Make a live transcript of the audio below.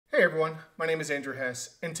Hey everyone, my name is Andrew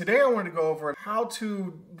Hess, and today I wanted to go over how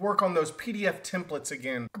to work on those PDF templates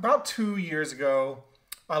again. About 2 years ago,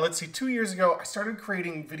 2 years ago, I started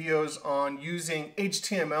creating videos on using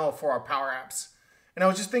HTML for our Power Apps. And I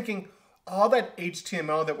was just thinking, all that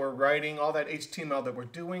HTML that we're writing, all that HTML that we're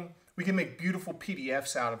doing, we can make beautiful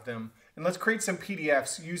PDFs out of them. And let's create some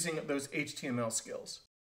PDFs using those HTML skills.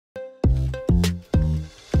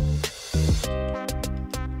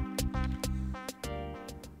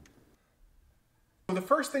 So the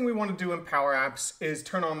first thing we want to do in Power Apps is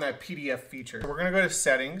turn on that PDF feature. We're going to go to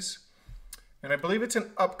Settings, and I believe it's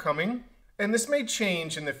an upcoming, and this may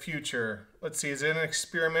change in the future. Let's see, is it an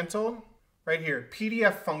experimental? Right here,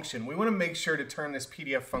 PDF function. We want to make sure to turn this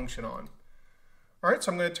PDF function on. All right,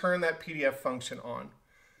 so I'm going to turn that PDF function on.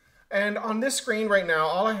 And on this screen right now,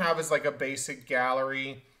 all I have is like a basic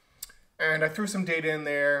gallery, and I threw some data in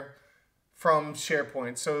there from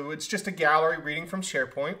SharePoint. So it's just a gallery reading from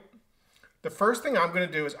SharePoint. The first thing I'm going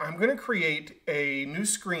to do is I'm going to create a new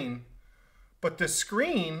screen, but the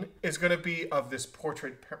screen is going to be of this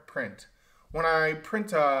portrait print. When I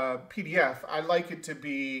print a PDF, I like it to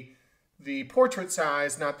be the portrait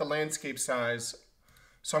size, not the landscape size.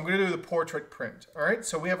 So I'm going to do the portrait print. All right,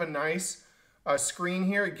 so we have a nice screen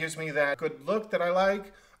here. It gives me that good look that I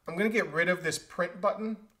like. I'm going to get rid of this print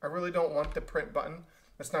button. I really don't want the print button.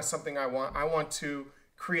 That's not something I want. I want to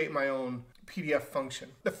create my own PDF function.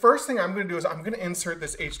 The first thing I'm going to do is I'm going to insert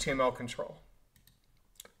this HTML control.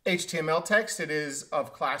 HTML text, it is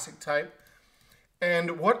of classic type.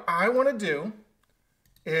 And what I want to do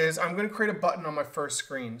is I'm going to create a button on my first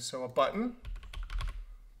screen. So a button.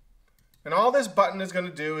 And all this button is going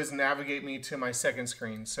to do is navigate me to my second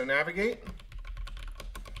screen. So navigate,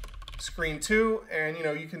 screen 2, and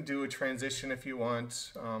you can do a transition if you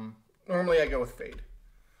want. Normally I go with fade.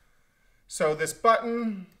 So this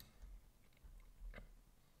button,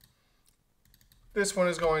 this one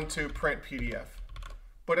is going to print PDF,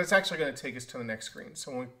 but it's actually going to take us to the next screen.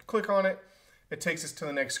 So when we click on it, it takes us to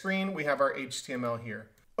the next screen. We have our HTML here.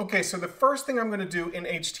 Okay, so the first thing I'm going to do in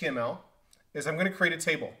HTML is I'm going to create a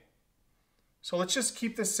table. So let's just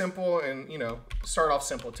keep this simple and start off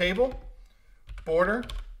simple. Table, border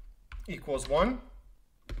equals 1,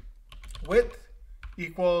 width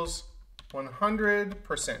equals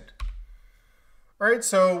 100%. All right,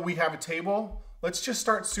 so we have a table. Let's just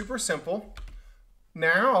start super simple.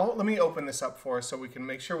 Now, let me open this up for us so we can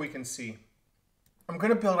make sure we can see. I'm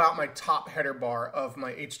going to build out my top header bar of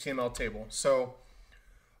my HTML table. So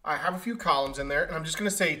I have a few columns in there, and I'm just going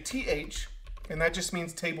to say TH, and that just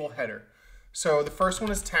means table header. So the first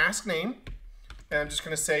one is task name, and I'm just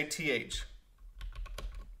going to say TH.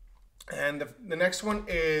 And the next one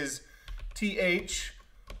is TH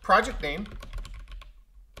project name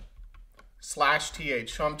 /TH.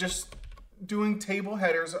 So I'm just doing table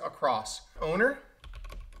headers across. Owner,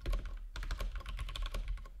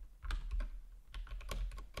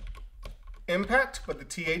 impact, but the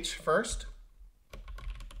TH first.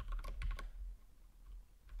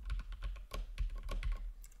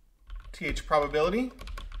 TH probability.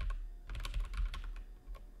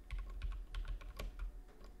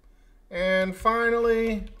 And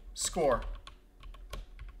finally, score.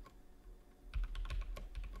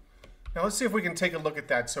 Now let's see if we can take a look at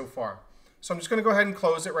that so far. So I'm just going to go ahead and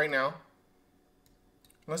close it right now.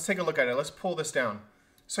 Let's take a look at it. Let's pull this down.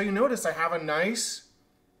 So you notice I have a nice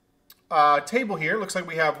table here. It looks like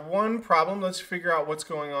we have one problem. Let's figure out what's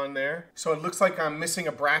going on there. So it looks like I'm missing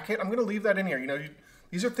a bracket. I'm going to leave that in here.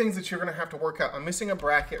 These are things that you're going to have to work out. I'm missing a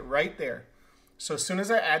bracket right there. So as soon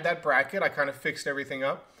as I add that bracket, I kind of fixed everything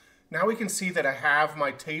up. Now we can see that I have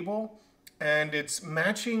my table and it's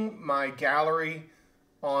matching my gallery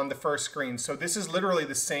on the first screen. So this is literally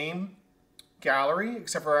the same gallery,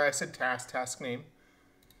 except for I said task name.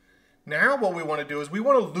 Now what we want to do is we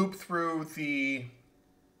want to loop through the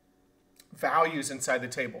values inside the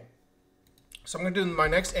table. So I'm going to do my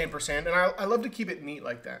next ampersand, and I love to keep it neat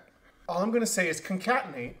like that. All I'm going to say is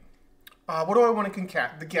concatenate. What do I want to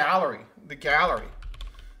concat? The gallery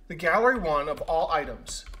one of all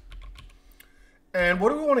items. And what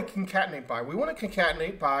do we want to concatenate by? We want to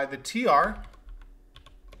concatenate by the TR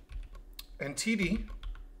and TD,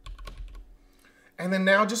 and then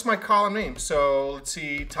now just my column name. So let's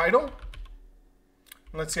see, title.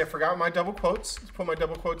 Let's see, I forgot my double quotes. Let's put my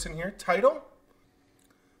double quotes in here. Title.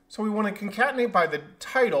 So we want to concatenate by the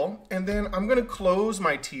title, and then I'm going to close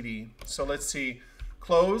my TD. So let's see,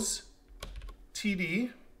 close TD,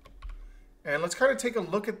 and let's kind of take a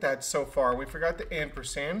look at that so far. We forgot the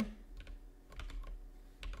ampersand.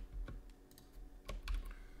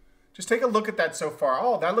 Just take a look at that so far.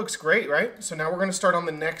 Oh, that looks great, right? So now we're going to start on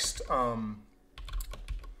the next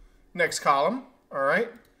Next column, all right,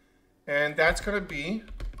 and that's going to be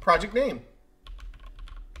project name.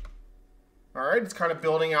 All right, it's kind of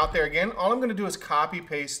building out there again. All I'm going to do is copy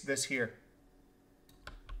paste this here.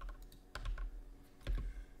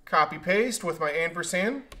 Copy paste with my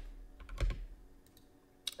ampersand.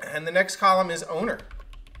 And the next column is owner.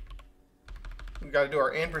 We've got to do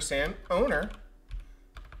our ampersand owner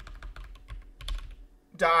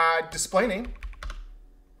dot display name.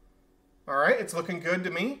 All right, it's looking good to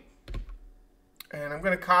me. And I'm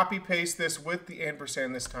going to copy paste this with the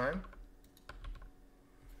ampersand this time.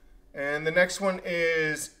 And the next one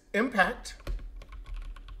is impact.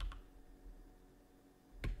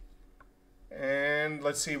 And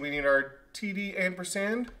let's see, we need our TD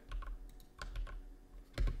ampersand.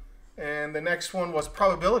 And the next one was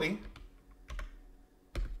probability.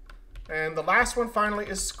 And the last one finally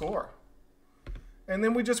is score. And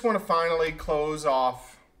then we just want to finally close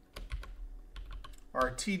off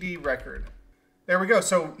our TD record. There we go.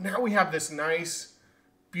 So now we have this nice,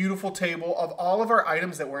 beautiful table of all of our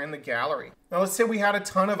items that were in the gallery. Now let's say we had a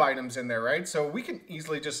ton of items in there, right? So we can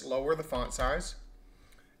easily just lower the font size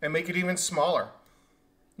and make it even smaller.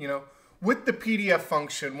 You know, with the PDF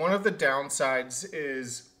function, one of the downsides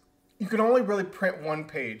is you can only really print one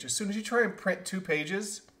page. As soon as you try and print 2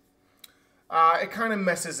 pages, it kind of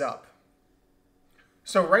messes up.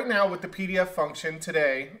 So right now with the PDF function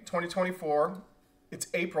today, 2024, it's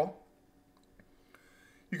April.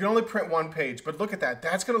 You can only print 1 page, but look at that.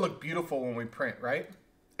 That's going to look beautiful when we print, right?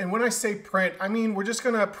 And when I say print, I mean we're just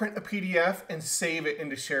going to print a PDF and save it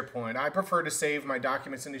into SharePoint. I prefer to save my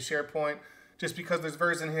documents into SharePoint just because there's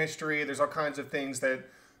version history, there's all kinds of things that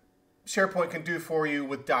SharePoint can do for you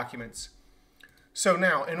with documents. So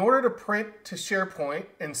now, in order to print to SharePoint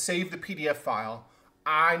and save the PDF file,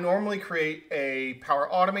 I normally create a Power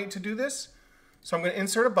Automate to do this. So I'm going to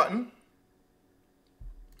insert a button.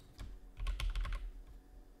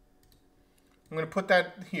 I'm going to put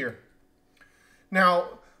that here.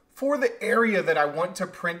 Now, for the area that I want to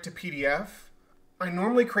print to PDF, I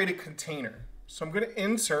normally create a container. So I'm going to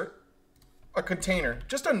insert a container,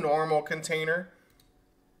 just a normal container.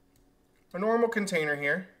 A normal container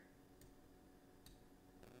here.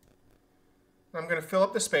 I'm going to fill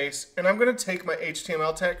up the space, and I'm going to take my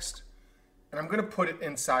HTML text, and I'm going to put it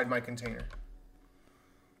inside my container.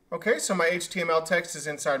 Okay, so my HTML text is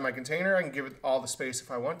inside my container. I can give it all the space if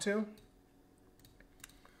I want to.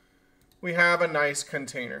 We have a nice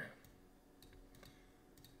container.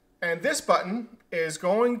 And this button is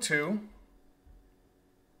going to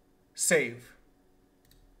save.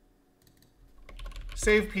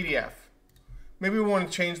 Save PDF. Maybe we want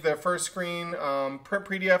to change the first screen, print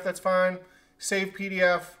PDF, that's fine. Save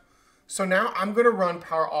PDF. So now I'm going to run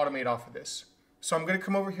Power Automate off of this. So I'm going to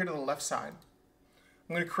come over here to the left side.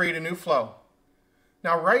 I'm going to create a new flow.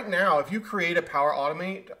 Now right now, if you create a Power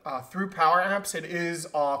Automate through Power Apps, it is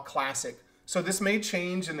all classic. So this may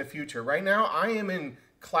change in the future. Right now, I am in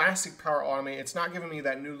classic Power Automate. It's not giving me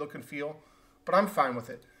that new look and feel, but I'm fine with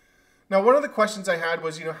it. Now, one of the questions I had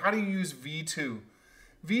was, how do you use V2?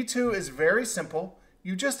 V2 is very simple.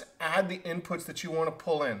 You just add the inputs that you want to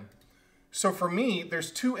pull in. So for me,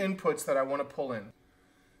 there's 2 inputs that I want to pull in.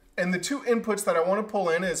 And the 2 inputs that I want to pull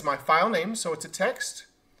in is my file name, so it's a text.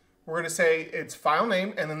 We're going to say it's file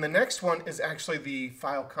name, and then the next one is actually the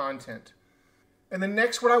file content. And then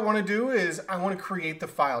next what I want to do is I want to create the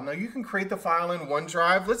file. Now you can create the file in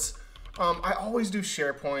OneDrive. I always do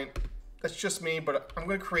SharePoint. That's just me, but I'm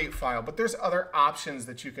going to create file. But there's other options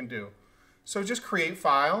that you can do. So just create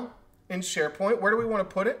file in SharePoint. Where do we want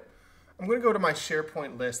to put it? I'm going to go to my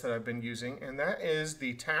SharePoint list that I've been using, and that is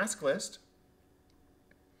the task list.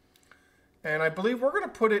 And I believe we're going to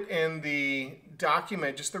put it in the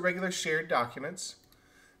document, just the regular shared documents.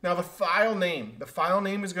 Now the file name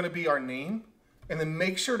is going to be our name, and then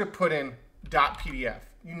make sure to put in .pdf.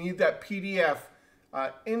 You need that PDF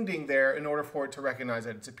ending there in order for it to recognize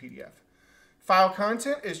that it's a PDF. File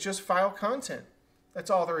content is just file content. That's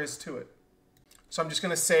all there is to it. So I'm just going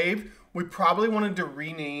to save. We probably wanted to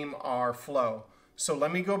rename our flow. So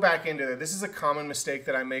let me go back into it. This is a common mistake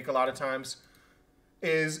that I make a lot of times.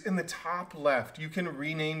 Is in the top left, you can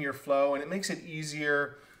rename your flow, and it makes it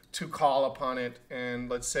easier to call upon it. And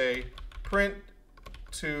let's say print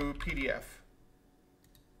to PDF.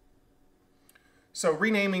 So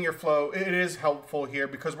renaming your flow, it is helpful here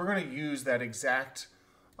because we're going to use that exact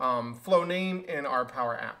flow name in our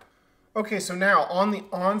Power App. Okay, so now on the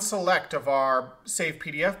on select of our Save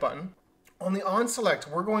PDF button, on the on select,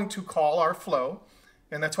 we're going to call our flow,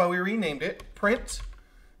 and that's why we renamed it, print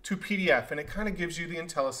to PDF, and it kind of gives you the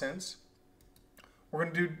IntelliSense. We're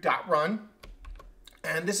going to do .run,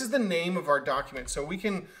 And this is the name of our document. So we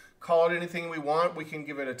can call it anything we want. We can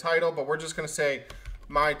give it a title, but we're just going to say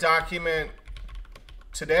my document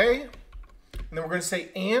today. And then we're going to say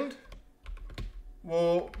and.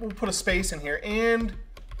 We'll put a space in here, and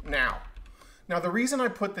now. Now the reason I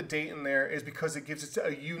put the date in there is because it gives it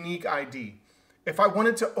a unique ID. If I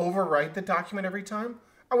wanted to overwrite the document every time,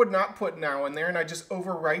 I would not put now in there, and I just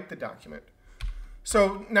overwrite the document.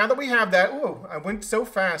 So now that we have that, ooh, I went so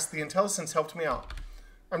fast, the IntelliSense helped me out.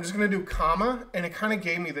 I'm just going to do comma, and it kind of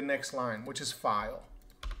gave me the next line, which is file.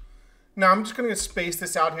 Now I'm just going to space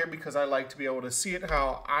this out here because I like to be able to see it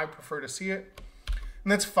how I prefer to see it.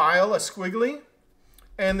 And that's file, a squiggly,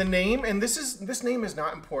 and the name, and this name is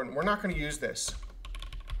not important. We're not going to use this.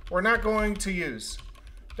 We're not going to use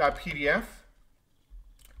 .pdf,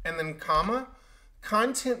 and then comma,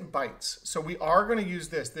 content bytes. So we are going to use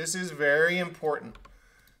this. This is very important.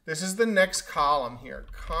 This is the next column here,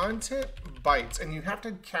 content bytes, and you have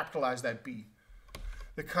to capitalize that B.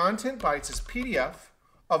 The content bytes is PDF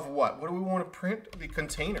of what? What do we want to print? The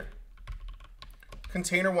container.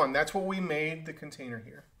 Container 1, that's what we made the container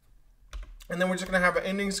here. And then we're just going to have an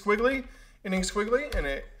ending squiggly, and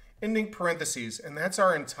an ending parentheses, and that's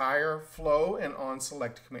our entire flow and on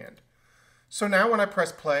select command. So now when I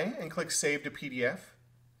press play and click save to PDF,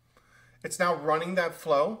 it's now running that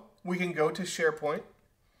flow. We can go to SharePoint,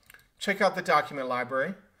 check out the document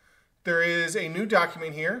library. There is a new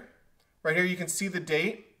document here. Right here you can see the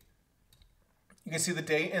date. You can see the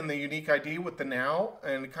date and the unique ID with the now,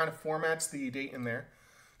 and it kind of formats the date in there.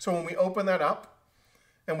 So when we open that up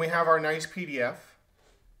and we have our nice PDF,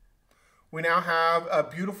 we now have a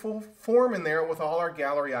beautiful form in there with all our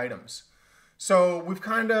gallery items. So we've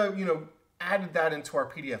kind of, added that into our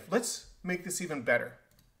PDF. Let's make this even better.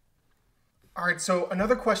 All right, so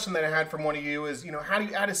another question that I had from one of you is, how do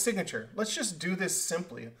you add a signature? Let's just do this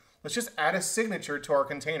simply. Let's just add a signature to our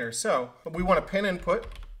container. So we want a pin input.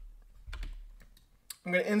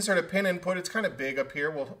 I'm going to insert a pin input. It's kind of big up here.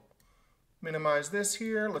 We'll minimize this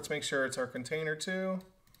here. Let's make sure it's our container too.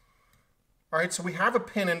 All right, so we have a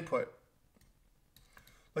pin input.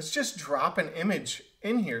 Let's just drop an image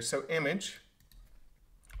in here. So image,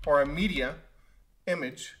 or a media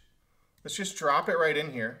image. Let's just drop it right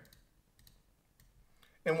in here.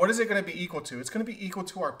 And what is it going to be equal to? It's going to be equal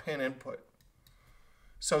to our pin input.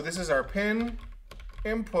 So this is our pin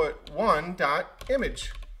input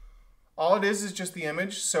 1.image. All it is just the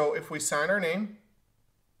image. So if we sign our name,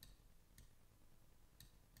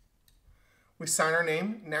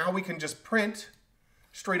 now we can just print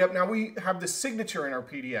straight up. Now we have the signature in our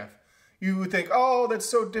PDF. You would think, oh, that's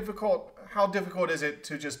so difficult. How difficult is it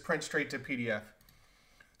to just print straight to PDF?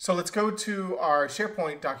 So let's go to our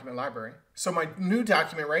SharePoint document library. So my new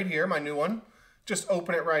document right here, my new one, just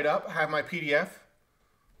open it right up, have my PDF.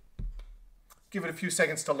 Give it a few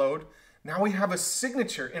seconds to load. Now we have a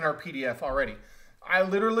signature in our PDF already. I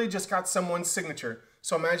literally just got someone's signature.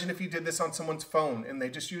 So imagine if you did this on someone's phone and they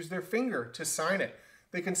just use their finger to sign it.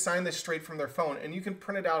 They can sign this straight from their phone, and you can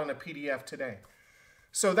print it out in a PDF today.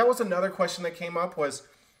 So that was another question that came up was,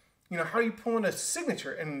 how do you pull in a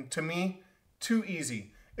signature? And to me, too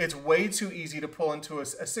easy. It's way too easy to pull into a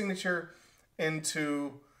signature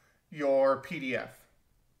into your PDF.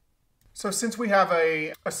 So since we have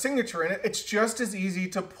a signature in it, it's just as easy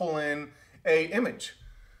to pull in a image.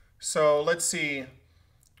 So let's see,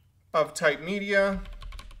 of type media,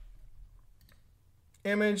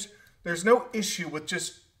 image. There's no issue with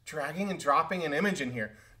just dragging and dropping an image in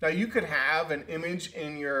here. Now you could have an image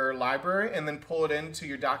in your library and then pull it into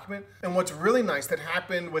your document. And what's really nice that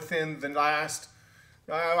happened within the last,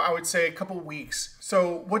 I would say a couple weeks.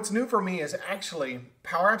 So what's new for me is actually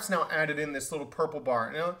Power Apps now added in this little purple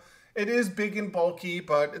bar. Now it is big and bulky,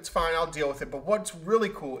 but it's fine, I'll deal with it. But what's really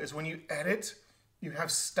cool is when you edit, you have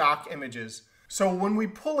stock images. So when we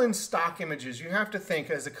pull in stock images, you have to think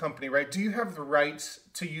as a company, right? Do you have the rights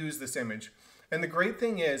to use this image? And the great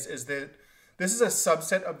thing is that this is a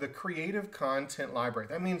subset of the Creative Content Library.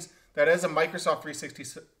 That means that as a Microsoft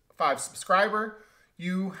 365 subscriber,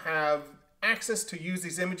 you have access to use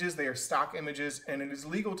these images. They are stock images, and it is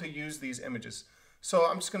legal to use these images. So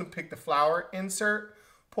I'm just going to pick the flower, insert,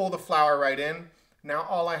 pull the flower right in. Now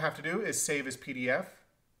all I have to do is save as PDF.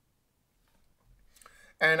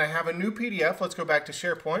 And I have a new PDF. Let's go back to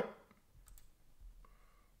SharePoint.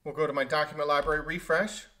 We'll go to my document library,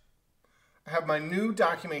 refresh. I have my new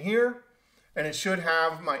document here, and it should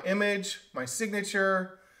have my image, my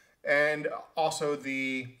signature, and also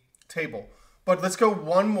the table. But let's go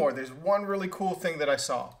one more. There's one really cool thing that I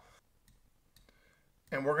saw.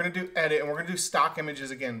 And we're going to do edit, and we're going to do stock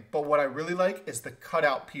images again. But what I really like is the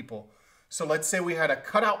cutout people. So let's say we had a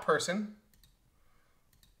cutout person.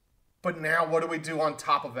 But now what do we do on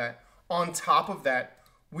top of that? On top of that,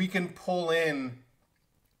 we can pull in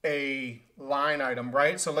a line item,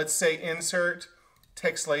 right? So let's say insert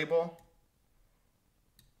text label.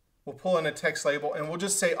 We'll pull in a text label and we'll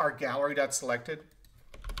just say our gallery.selected.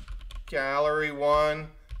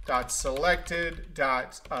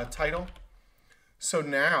 Gallery1.selected.title. So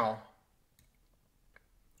now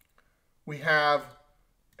we have,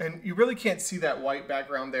 and you really can't see that white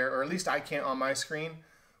background there, or at least I can't on my screen.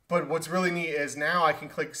 But what's really neat is now I can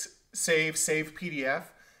click save PDF,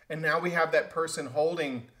 and now we have that person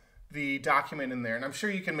holding the document in there. And I'm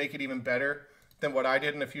sure you can make it even better than what I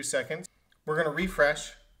did in a few seconds. We're going to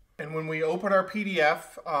refresh, and when we open our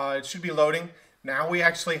PDF, it should be loading. Now we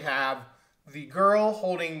actually have the girl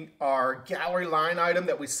holding our gallery line item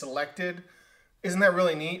that we selected. Isn't that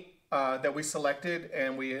really neat that we selected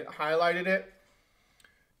and we highlighted it?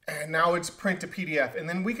 And now it's print to PDF. And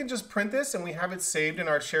then we can just print this and we have it saved in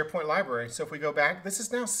our SharePoint library. So if we go back, this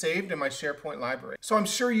is now saved in my SharePoint library. So I'm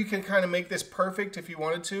sure you can kind of make this perfect if you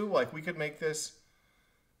wanted to. Like we could make this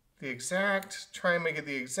the exact, try and make it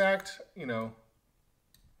the exact, you know,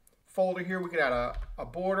 folder here. We could add a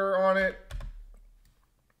border on it.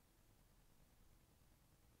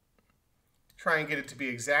 Try and get it to be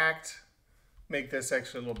exact. Make this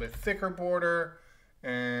actually a little bit thicker border.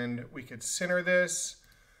 And we could center this.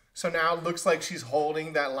 So now it looks like she's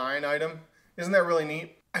holding that line item. Isn't that really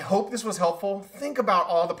neat? I hope this was helpful. Think about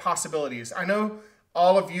all the possibilities. I know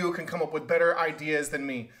all of you can come up with better ideas than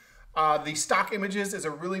me. The stock images is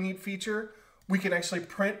a really neat feature. We can actually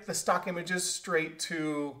print the stock images straight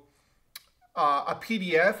to a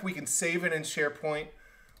PDF. We can save it in SharePoint.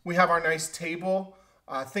 We have our nice table.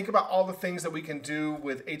 Think about all the things that we can do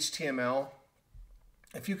with HTML.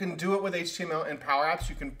 If you can do it with HTML in Power Apps,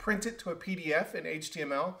 you can print it to a PDF in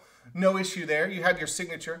HTML. No issue there. You have your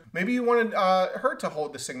signature. Maybe you wanted her to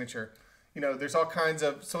hold the signature. You know, there's all kinds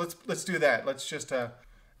of, so let's do that. Let's just,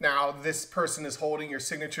 now this person is holding your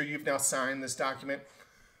signature. You've now signed this document.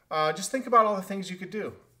 Just think about all the things you could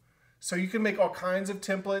do. So you can make all kinds of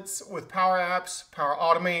templates with Power Apps, Power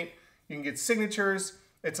Automate. You can get signatures.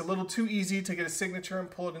 It's a little too easy to get a signature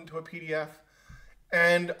and pull it into a PDF.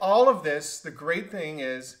 And all of this, the great thing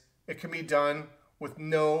is it can be done with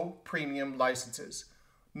no premium licenses.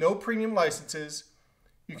 No premium licenses.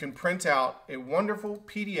 You can print out a wonderful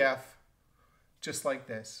PDF just like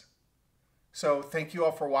this. So thank you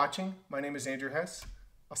all for watching. My name is Andrew Hess.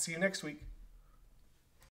 I'll see you next week.